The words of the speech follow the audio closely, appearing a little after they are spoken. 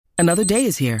Another day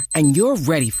is here, and you're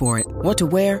ready for it. What to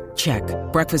wear? Check.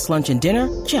 Breakfast, lunch, and dinner?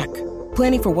 Check.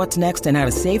 Planning for what's next and how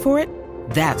to save for it?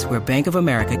 That's where Bank of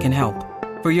America can help.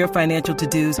 For your financial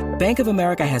to-dos, Bank of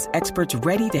America has experts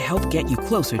ready to help get you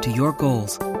closer to your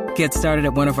goals. Get started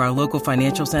at one of our local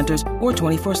financial centers or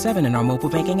 24/7 in our mobile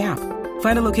banking app.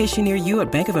 Find a location near you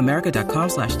at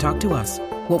bankofamerica.com/talktous.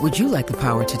 What would you like the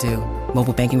power to do?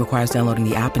 Mobile banking requires downloading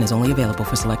the app and is only available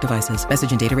for select devices.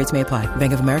 Message and data rates may apply.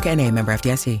 Bank of America N.A., member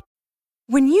FDIC.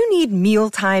 When you need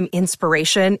mealtime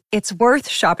inspiration, it's worth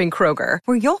shopping Kroger,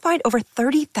 where you'll find over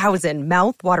 30,000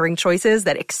 mouth-watering choices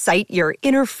that excite your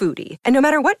inner foodie. And no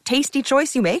matter what tasty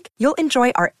choice you make, you'll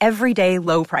enjoy our everyday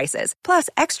low prices, plus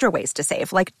extra ways to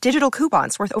save, like digital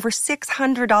coupons worth over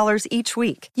 $600 each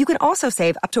week. You can also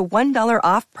save up to $1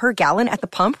 off per gallon at the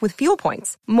pump with fuel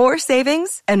points. More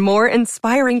savings and more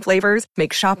inspiring flavors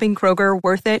make shopping Kroger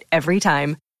worth it every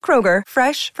time. Kroger,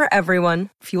 fresh for everyone.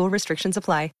 Fuel restrictions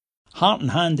apply. Heart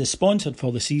and Hand is sponsored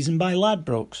for the season by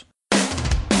Ladbrokes.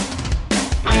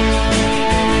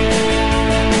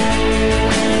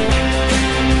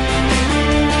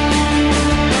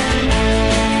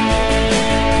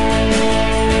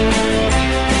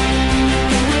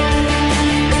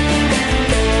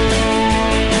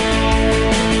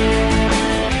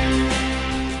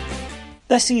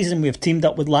 This season we've teamed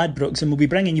up with Ladbrokes and we'll be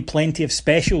bringing you plenty of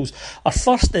specials. Our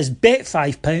first is bet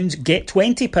 £5, get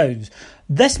 £20.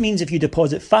 This means if you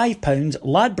deposit £5,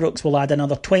 Ladbrokes will add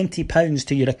another £20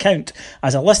 to your account.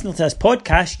 As a listener to this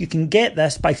podcast, you can get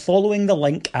this by following the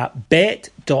link at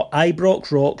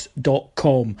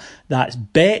bet.ibroxrocks.com. That's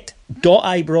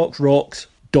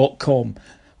bet.ibroxrocks.com.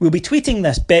 We'll be tweeting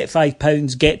this bet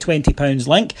 £5, get £20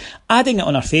 link, adding it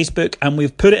on our Facebook, and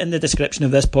we've put it in the description of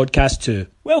this podcast too.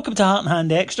 Welcome to Heart and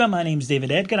Hand Extra. My name's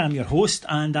David Edgar. I'm your host,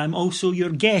 and I'm also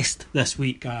your guest this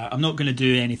week. I'm not going to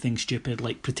do anything stupid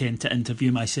like pretend to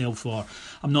interview myself, or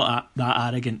I'm not that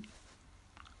arrogant.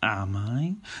 Am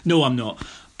I? No, I'm not.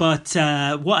 But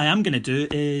what I am going to do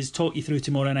is talk you through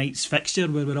tomorrow night's fixture,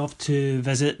 where we're off to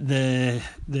visit the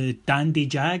Dandy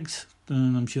Jags.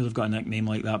 I'm sure they've got a nickname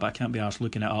like that, but I can't be arsed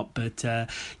looking it up. But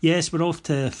yes, we're off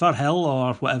to Firhill,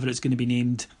 or whatever it's going to be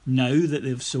named now that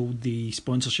they've sold the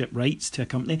sponsorship rights to a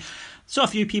company. Saw a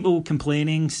few people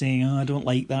complaining, saying, I don't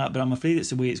like that, but I'm afraid it's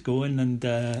the way it's going, and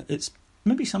it's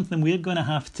maybe something we're going to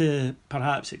have to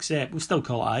perhaps accept. We'll still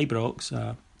call it Ibrox,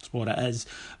 that's what it is.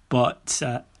 But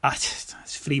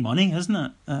it's free money, isn't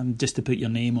it? Just to put your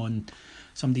name on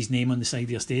somebody's name on the side of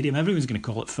your stadium. Everyone's going to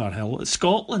call it Firhill. It's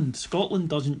Scotland. Scotland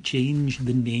doesn't change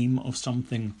the name of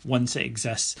something once it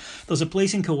exists. There's a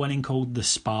place in Kilwinning called the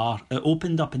Spar. It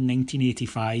opened up in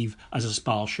 1985 as a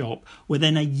Spar shop.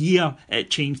 Within a year,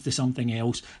 it changed to something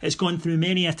else. It's gone through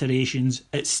many iterations.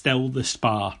 It's still the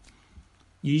Spar.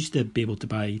 You used to be able to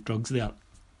buy drugs there,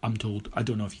 I'm told. I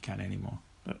don't know if you can anymore.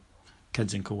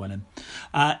 Kids in Kilwinning.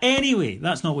 Anyway,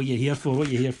 that's not what you're here for. What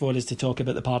you're here for is to talk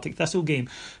about the Partick Thistle game.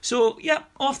 So, yeah,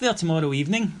 off there tomorrow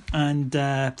evening. And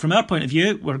from our point of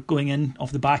view, we're going in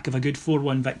off the back of a good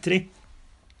 4-1 victory,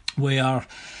 where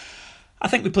I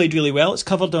think we played really well. It's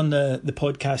covered on the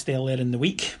podcast earlier in the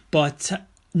week, but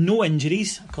no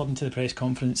injuries, according to the press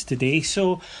conference today.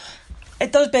 So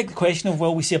it does beg the question of,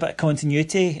 will we see a bit of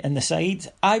continuity in the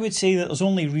side? I would say that there's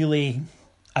only really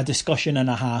a discussion and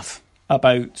a half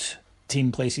about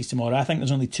team places tomorrow. I think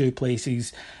there's only 2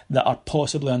 places that are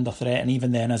possibly under threat, and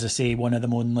even then, as I say, one of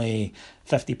them only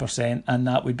 50%, and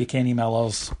that would be Kenny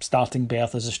Miller's starting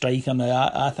berth as a striker. Now,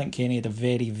 I think Kenny had a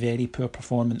very, very poor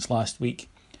performance last week.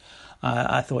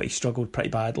 I thought he struggled pretty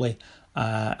badly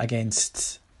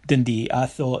against Dundee. I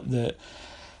thought that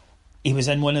he was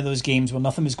in one of those games where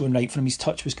nothing was going right for him. His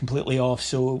touch was completely off,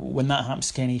 so when that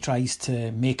happens, Kenny tries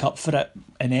to make up for it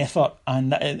in effort,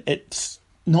 and it's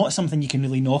not something you can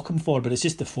really knock him for, but it's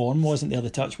just the form wasn't there, the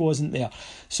touch wasn't there.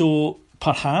 So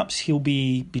perhaps he'll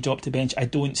be dropped to bench. I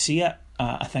don't see it.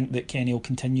 I think that Kenny will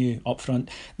continue up front.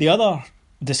 The other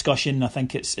discussion, I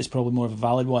think it's probably more of a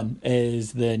valid one,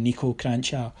 is the Nico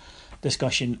Kranjčar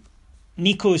discussion.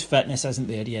 Nico's fitness isn't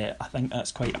there yet. I think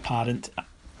that's quite apparent.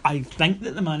 I think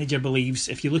that the manager believes,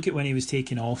 if you look at when he was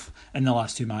taken off in the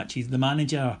last 2 matches, the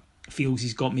manager feels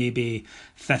he's got maybe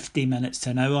 50 minutes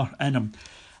to an hour in him.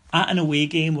 At an away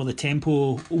game where the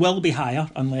tempo will be higher,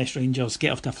 unless Rangers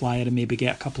get off to a flyer and maybe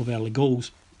get a couple of early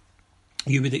goals,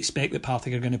 you would expect that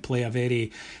Partick are going to play a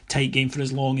very tight game for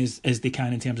as long as they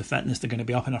can in terms of fitness. They're going to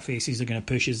be up in our faces, they're going to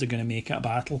push us, they're going to make it a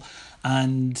battle.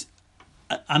 And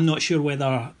I'm not sure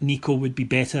whether Nico would be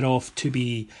better off to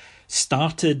be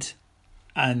started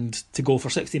and to go for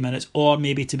 60 minutes, or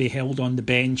maybe to be held on the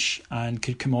bench and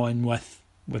could come on with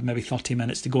with maybe 30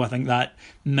 minutes to go. I think that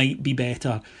might be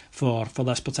better for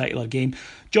this particular game.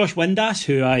 Josh Windass,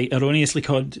 who I erroneously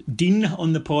called Dean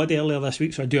on the pod earlier this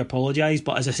week, so I do apologise,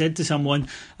 but as I said to someone,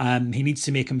 he needs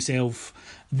to make himself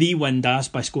the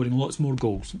Windass by scoring lots more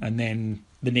goals, and then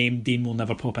the name Dean will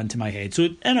never pop into my head. So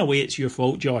in a way it's your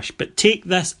fault, Josh, but take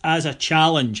this as a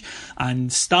challenge,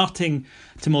 and starting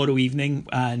tomorrow evening,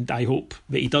 and I hope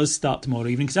that he does start tomorrow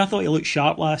evening, because I thought he looked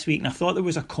sharp last week, and I thought there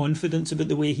was a confidence about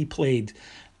the way he played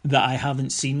that I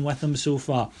haven't seen with him so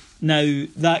far. Now,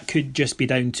 that could just be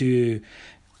down to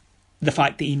the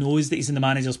fact that he knows that he's in the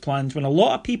manager's plans, when a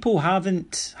lot of people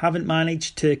haven't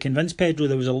managed to convince Pedro.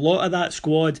 There was a lot of that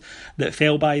squad that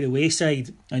fell by the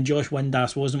wayside, and Josh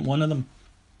Windass wasn't one of them.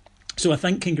 So I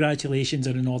think congratulations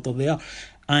are in order there,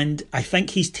 and I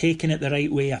think he's taken it the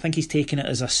right way. I think he's taken it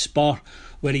as a spur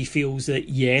where he feels that,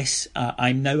 yes,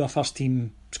 I'm now a first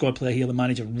team squad player here, the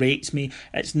manager rates me,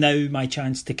 it's now my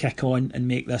chance to kick on and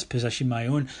make this position my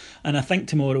own. And I think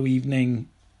tomorrow evening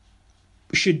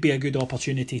should be a good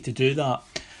opportunity to do that.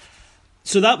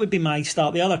 So that would be my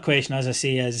start. The other question, as I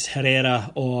say, is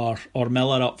Herrera or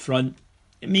Miller up front.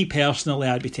 Me personally,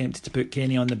 I'd be tempted to put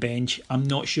Kenny on the bench. I'm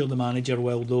not sure the manager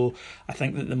will, though. I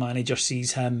think that the manager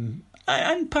sees him,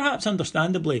 and perhaps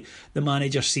understandably, the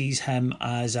manager sees him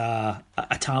as a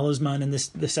talisman in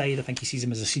the side. I think he sees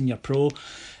him as a senior pro,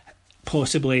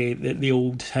 possibly the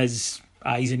old his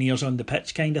eyes and ears on the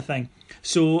pitch kind of thing.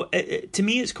 So to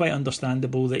me, it's quite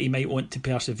understandable that he might want to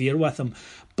persevere with him.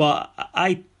 But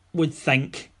I would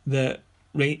think that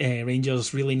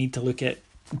Rangers really need to look at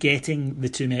getting the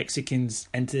two Mexicans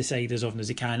into the side as often as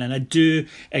they can. And I do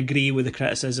agree with the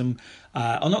criticism,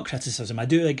 or not criticism, I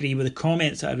do agree with the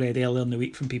comments that I read earlier in the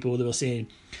week from people that were saying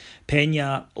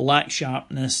Peña lacks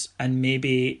sharpness and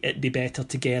maybe it'd be better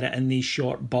to get it in these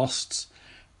short bursts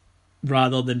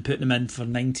rather than putting him in for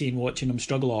 90 and watching him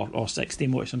struggle, or 60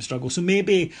 and watching him struggle. So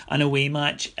maybe an away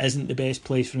match isn't the best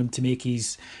place for him to make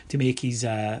his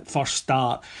first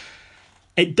start.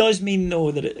 It does mean,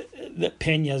 though, that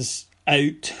Peña's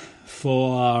out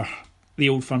for the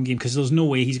Old Firm game, because there's no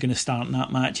way he's going to start in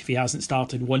that match if he hasn't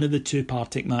started one of the two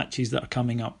Partick matches that are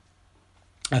coming up.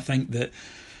 I think that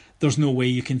there's no way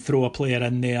you can throw a player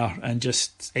in there and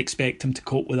just expect him to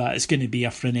cope with that. It's going to be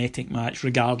a frenetic match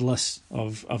regardless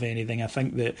of anything. I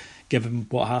think that given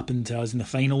what happened to us in the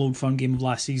final Old Firm game of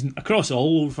last season, across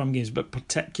all Old Firm games, but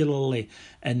particularly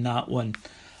in that one,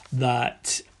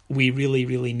 that we really,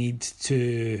 really need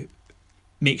to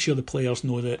make sure the players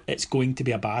know that it's going to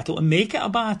be a battle, and make it a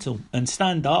battle, and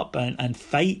stand up and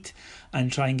fight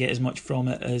and try and get as much from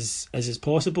it as is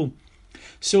possible.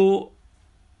 So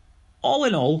all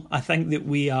in all, I think that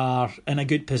we are in a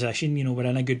good position. We're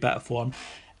in a good bit of form.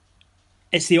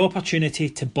 It's the opportunity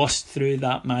to bust through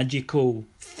that magical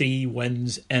 3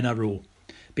 wins in a row,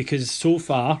 because so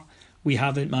far we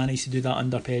haven't managed to do that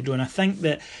under Pedro. And I think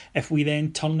that if we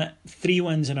then turn it 3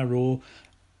 wins in a row,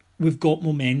 we've got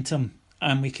momentum,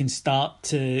 and we can start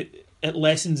to, it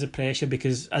lessens the pressure,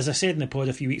 because as I said in the pod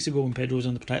a few weeks ago when Pedro was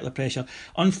under particular pressure,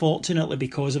 unfortunately,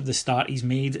 because of the start he's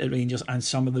made at Rangers and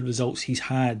some of the results he's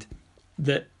had,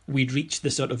 that we'd reached the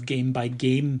sort of game by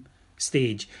game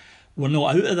stage. We're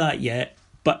not out of that yet,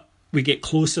 but we get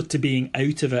closer to being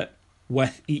out of it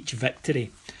with each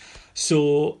victory.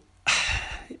 So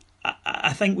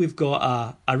I think we've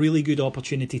got a really good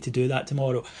opportunity to do that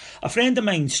tomorrow. A friend of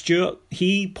mine, Stuart,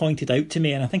 he pointed out to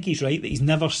me, and I think he's right, that he's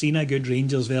never seen a good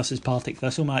Rangers versus Partick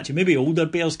Thistle match, and maybe older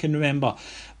Bears can remember,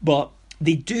 but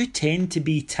they do tend to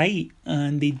be tight,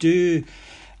 and they do.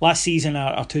 Last season,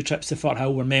 our 2 trips to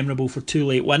Firhill were memorable for 2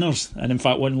 late winners, and in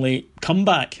fact 1 late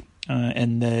comeback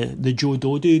in the Joe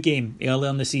Dodu game earlier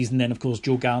in the season. Then, of course,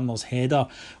 Joe Garner's header,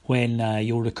 when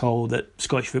you'll recall that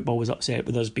Scottish football was upset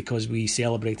with us because we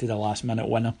celebrated a last-minute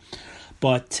winner.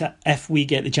 But if we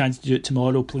get the chance to do it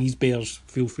tomorrow, please, Bears,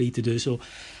 feel free to do so.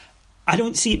 I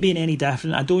don't see it being any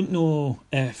different. I don't know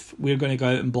if we're going to go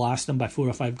out and blast them by 4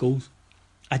 or 5 goals.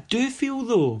 I do feel,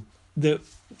 though, that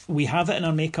we have it in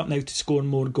our makeup now to score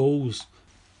more goals.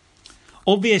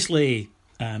 Obviously,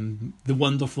 the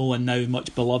wonderful and now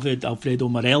much beloved Alfredo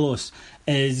Morelos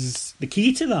is the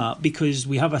key to that, because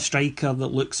we have a striker that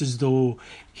looks as though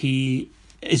he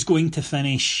is going to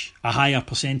finish a higher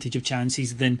percentage of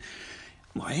chances than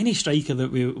any striker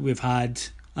that we've had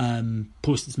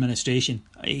post-administration.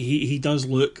 He does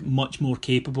look much more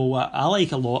capable. I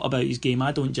like a lot about his game.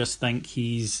 I don't just think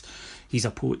he's a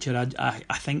poacher.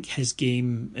 I think his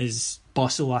game is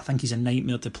bustle. I think he's a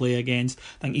nightmare to play against.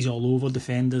 I think he's all over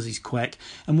defenders. He's quick.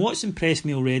 And what's impressed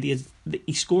me already is that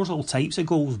he scores all types of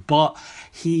goals, but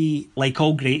he, like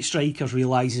all great strikers,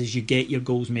 realises you get your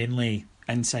goals mainly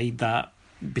inside that,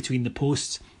 between the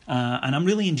posts. And I'm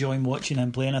really enjoying watching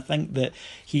him play, and I think that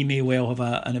he may well have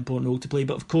an important role to play.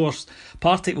 But of course,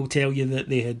 Partick will tell you that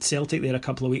they had Celtic there a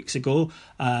couple of weeks ago,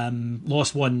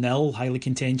 lost 1-0, highly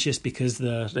contentious because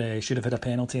they should have had a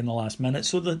penalty in the last minute.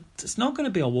 So it's not going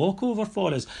to be a walkover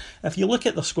for us. If you look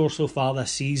at the score so far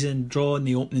this season, draw in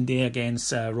the opening day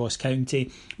against Ross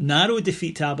County, narrow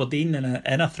defeat to Aberdeen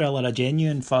in a thriller, a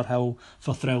genuine for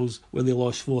thrills, where they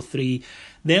lost 4-3.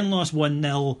 Then lost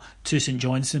 1-0 to St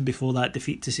Johnstone before that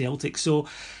defeat to Celtic. So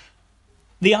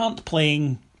they aren't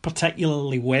playing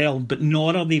particularly well, but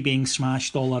nor are they being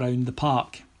smashed all around the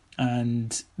park.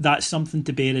 And that's something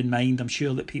to bear in mind. I'm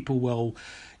sure that people will,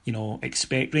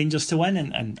 expect Rangers to win,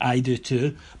 and I do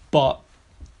too. But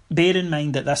bear in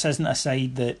mind that this isn't a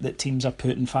side that teams are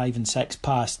putting 5 and 6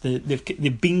 past.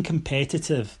 They've been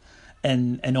competitive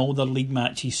in all their league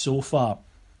matches so far.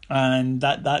 And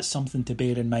that's something to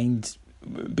bear in mind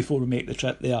before we make the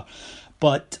trip there.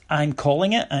 But I'm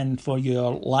calling it, and for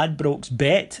your Ladbrokes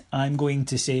bet, I'm going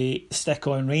to say stick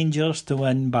on Rangers to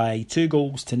win by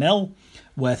 2-0,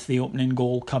 with the opening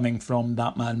goal coming from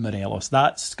that man Morelos.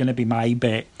 That's going to be my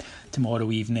bet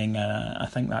tomorrow evening. I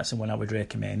think that's the one I would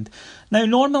recommend. Now,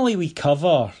 normally we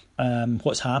cover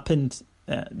what's happened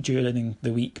during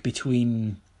the week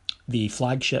between the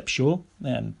flagship show,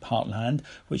 Heart and Hand,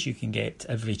 which you can get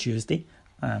every Tuesday.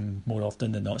 More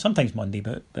often than not, sometimes Monday,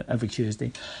 but every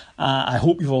Tuesday. I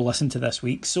hope you've all listened to this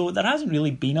week. So there hasn't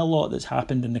really been a lot that's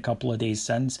happened in the couple of days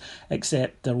since,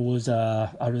 except there was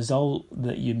a result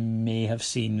that you may have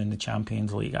seen in the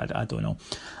Champions League. I don't know.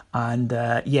 And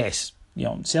yes,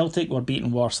 Celtic were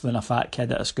beaten worse than a fat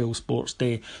kid at a school sports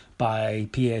day by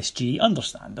PSG,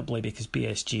 understandably, because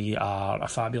PSG are a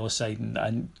fabulous side,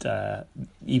 and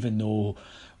even though,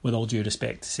 with all due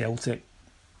respect to Celtic,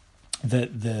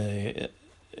 they're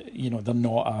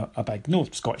not no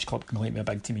Scottish club can claim to be a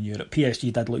big team in Europe.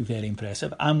 PSG did look very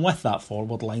impressive, and with that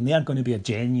forward line, they are going to be a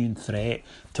genuine threat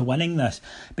to winning this,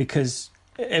 because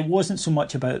it wasn't so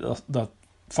much about the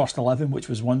first 11, which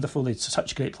was wonderful. They had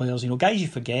such great players, guys you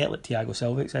forget, like Thiago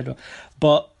Silva, etc.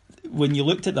 But when you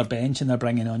looked at their bench and they're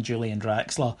bringing on Julian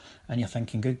Draxler, and you're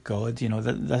thinking, good God,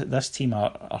 this team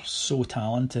are so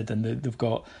talented, and they've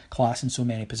got class in so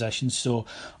many positions. So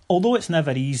although it's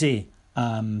never easy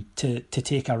to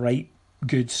take a right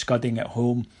good scudding at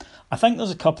home, I think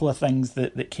there's a couple of things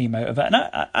that came out of it. And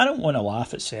I don't want to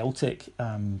laugh at Celtic.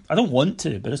 I don't want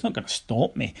to, but it's not going to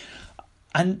stop me.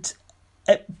 And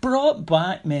it brought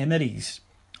back memories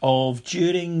of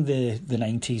during the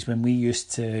 90s when we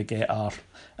used to get our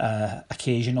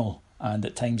occasional, and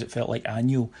at times it felt like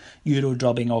annual, Euro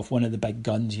drubbing off one of the big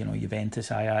guns, Juventus,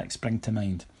 Ajax spring to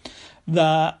mind.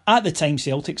 That at the time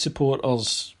Celtic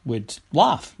supporters would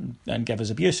laugh and give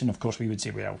us abuse, and of course we would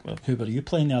say, well, who were you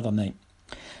playing the other night?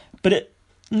 But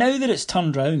now that it's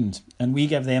turned round and we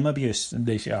give them abuse, and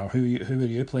they say, who are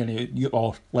you playing?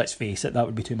 Or let's face it, that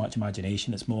would be too much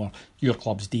imagination. It's more your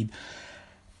club's deed.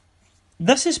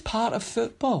 This is part of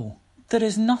football. There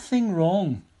is nothing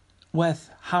wrong with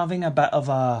having a bit of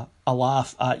a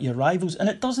laugh at your rivals, and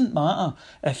it doesn't matter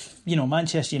if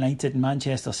Manchester United and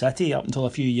Manchester City, up until a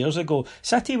few years ago,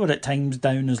 City were at times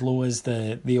down as low as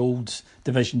the old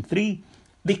Division 3.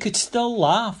 They could still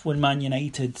laugh when Man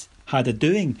United had a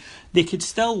doing. They could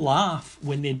still laugh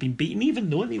when they'd been beaten, even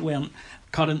though they weren't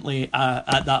currently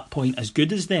at that point as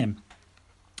good as them.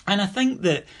 And I think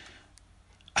that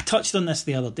I touched on this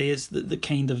the other day, is the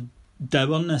kind of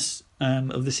dourness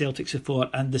of the Celtic support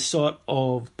and the sort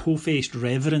of po-faced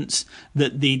reverence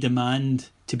that they demand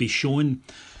to be shown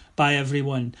by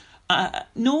everyone.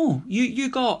 No, you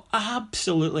got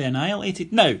absolutely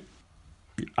annihilated. Now,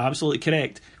 absolutely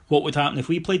correct. What would happen if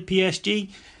we played PSG?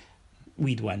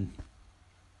 We'd win.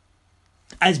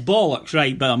 As bollocks,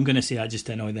 right, but I'm going to say that just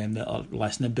to annoy them that are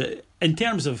listening. But in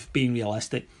terms of being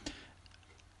realistic,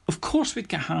 of course we'd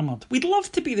get hammered. We'd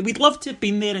love to be there. We'd love to have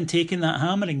been there and taken that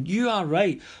hammering. You are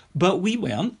right. But we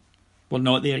weren't. We're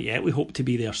not there yet. We hope to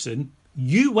be there soon.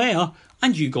 You were,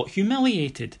 and you got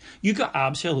humiliated. You got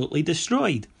absolutely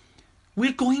destroyed.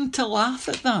 We're going to laugh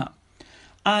at that.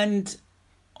 And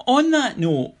on that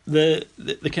note, the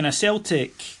kind of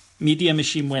Celtic media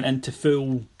machine went into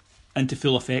full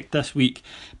effect this week,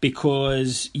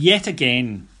 because yet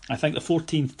again, I think the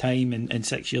 14th time in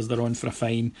 6 years, they're on for a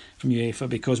fine from UEFA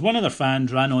because one of their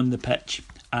fans ran on the pitch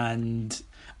and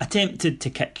attempted to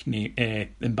kick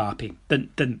Mbappe.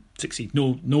 Didn't succeed.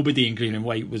 Nobody in green and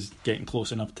white was getting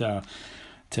close enough to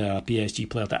a PSG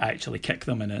player to actually kick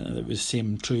them, and it was the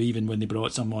same true even when they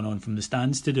brought someone on from the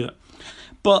stands to do it.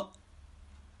 But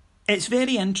it's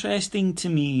very interesting to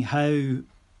me how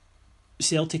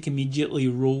Celtic immediately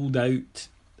rolled out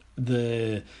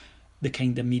the the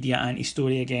kind of media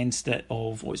anti-story against it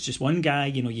of, oh, it's just one guy,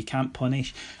 you can't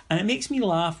punish. And it makes me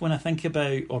laugh when I think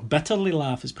about, or bitterly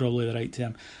laugh is probably the right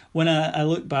term, when I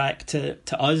look back to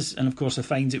us, and of course the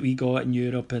fines that we got in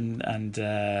Europe and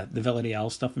the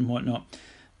Villarreal stuff and whatnot.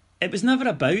 It was never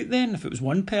about then if it was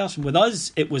one person. With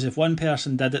us, it was if one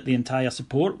person did it, the entire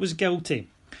support was guilty.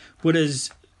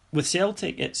 Whereas with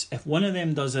Celtic, it's if one of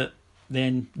them does it,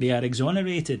 then they are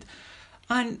exonerated.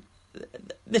 And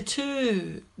the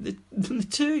two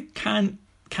can't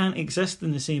exist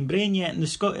in the same brain yet. In the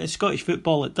Scottish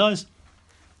football, it does,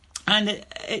 and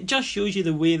it just shows you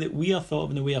the way that we are thought of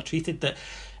and the way we are treated. That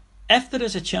if there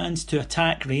is a chance to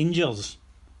attack Rangers,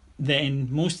 then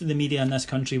most of the media in this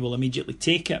country will immediately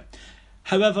take it.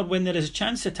 However, when there is a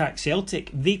chance to attack Celtic,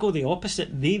 they go the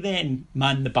opposite. They then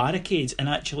man the barricades and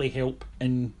actually help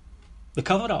in the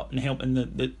cover-up and help in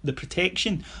the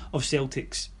protection of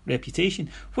Celtic's reputation,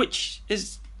 which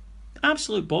is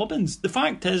absolute bobbins. The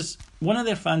fact is, one of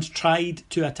their fans tried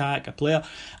to attack a player,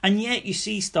 and yet you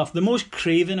see stuff, the most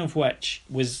craven of which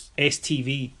was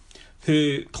STV,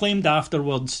 who claimed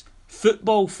afterwards,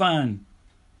 football fan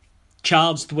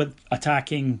charged with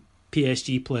attacking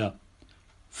PSG player.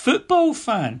 Football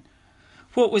fan?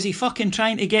 What, was he fucking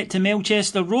trying to get to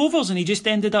Melchester Rovers and he just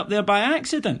ended up there by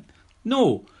accident?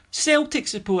 No. Celtic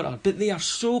supporter, but they are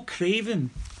so craven,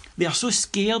 they are so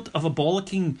scared of a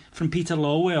bollocking from Peter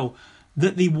Lawwell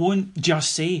that they won't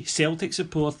just say Celtic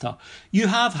supporter. You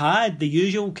have had the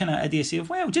usual kind of idiocy of,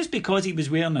 well, just because he was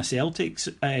wearing a Celtic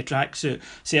tracksuit,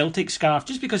 Celtic scarf,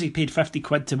 just because he paid 50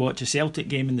 quid to watch a Celtic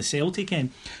game in the Celtic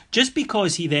end, just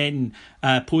because he then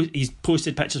he's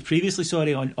posted pictures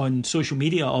previously, on social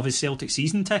media of his Celtic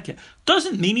season ticket,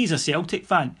 doesn't mean he's a Celtic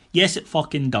fan. Yes, it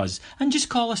fucking does. And just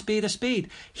call a spade a spade.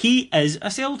 He is a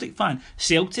Celtic fan.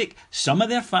 Celtic, some of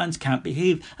their fans can't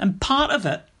behave, and part of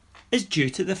it is due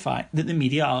to the fact that the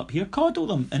media up here coddle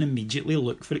them and immediately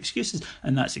look for excuses.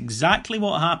 And that's exactly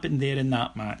what happened there in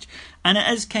that match. And it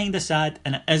is kind of sad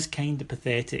and it is kind of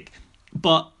pathetic.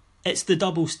 But it's the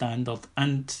double standard.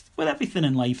 And with everything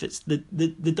in life, it's the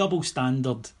double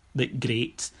standard that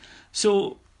grates.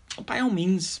 So, by all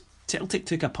means, Celtic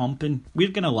took a pumping. We're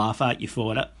going to laugh at you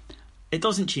for it. It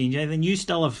doesn't change anything. You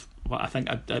still have, I think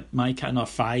my kind of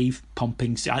 5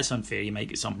 pumpings. That's unfair. You might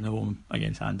get something home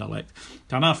against Anderlecht.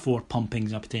 So I have 4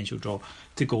 pumpings and a potential draw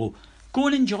to go. Go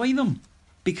and enjoy them,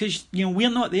 because we're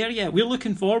not there yet. We're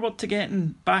looking forward to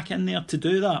getting back in there to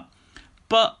do that.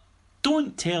 But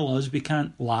don't tell us we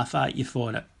can't laugh at you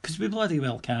for it, because we bloody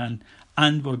well can,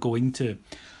 and we're going to.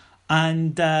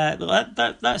 And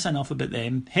that's enough about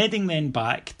them. Heading then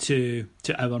back to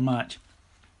our match.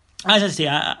 As I say,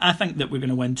 I think that we're going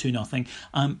to win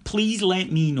 2-0. Please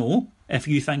let me know if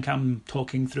you think I'm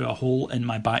talking through a hole in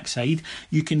my backside.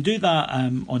 You can do that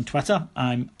on Twitter.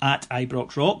 I'm at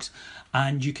IbroxRocks.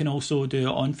 And you can also do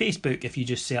it on Facebook. If you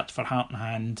just search for Heart and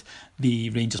Hand, the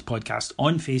Rangers podcast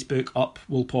on Facebook, up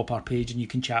will pop our page and you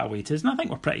can chat away to us. And I think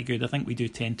we're pretty good. I think we do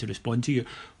tend to respond to you.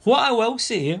 What I will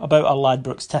say about our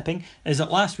Ladbrokes tipping is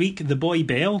that last week, the boy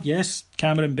Bell, yes,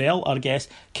 Cameron Bell, our guest,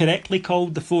 correctly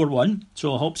called the 4-1.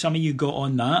 So I hope some of you got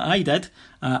on that. I did.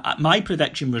 My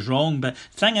prediction was wrong. But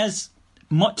the thing is,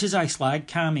 much as I slag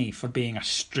Cammy for being a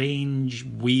strange,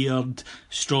 weird,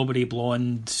 strawberry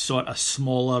blonde, sort of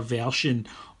smaller version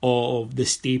of the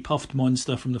Stay Puft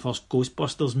monster from the first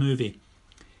Ghostbusters movie,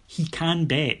 he can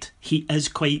bet. He is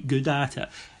quite good at it.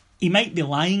 He might be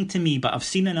lying to me, but I've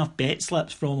seen enough bet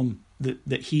slips from him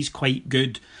that he's quite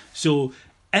good. So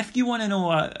if you want to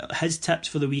know his tips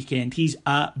for the weekend, he's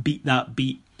at Beat That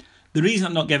Beat. The reason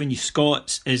I'm not giving you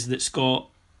Scott's is that Scott,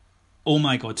 oh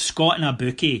my God, Scott in a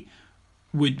bookie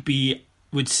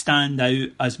would stand out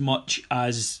as much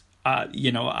as a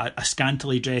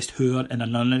scantily dressed whore in a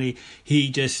nunnery.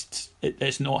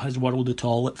 It's not his world at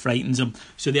all. It frightens him.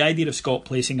 So the idea of Scott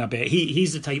placing a bet,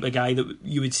 he's the type of guy that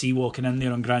you would see walking in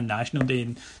there on Grand National Day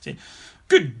and say,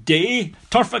 "Good day,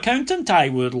 turf accountant. I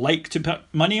would like to put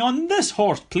money on this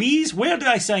horse, please. Where do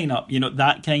I sign up?"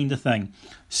 That kind of thing.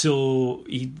 So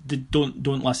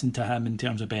don't listen to him in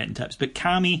terms of betting tips. But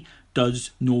Cammy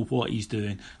does know what he's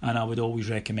doing, and I would always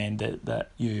recommend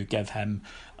that you give him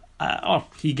or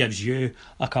he gives you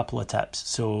a couple of tips.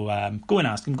 So go and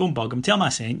ask him, go and bug him, tell him I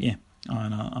sent you,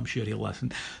 and I'm sure he'll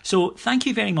listen. So thank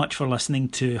you very much for listening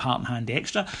to Heart and Hand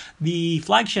Extra. The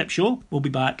flagship show will be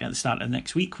back at the start of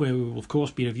next week, where we will of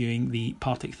course be reviewing the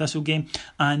Partick Thistle game,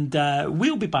 and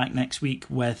we'll be back next week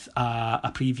with a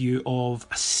preview of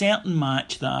a certain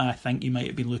match that I think you might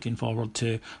have been looking forward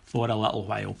to for a little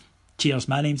while. Cheers,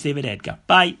 my name's David Edgar.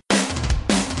 Bye.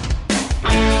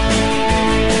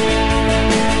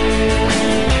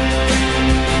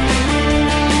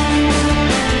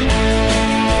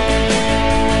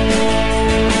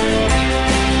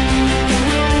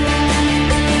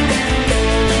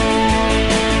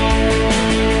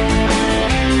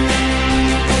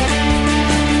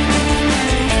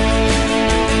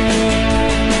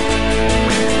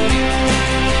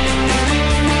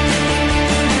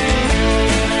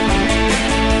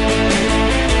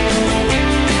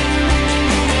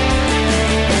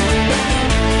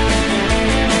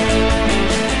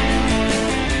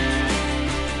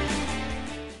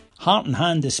 Heart and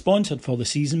Hand is sponsored for the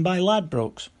season by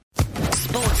Ladbrokes.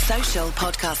 Sports Social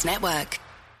Podcast Network.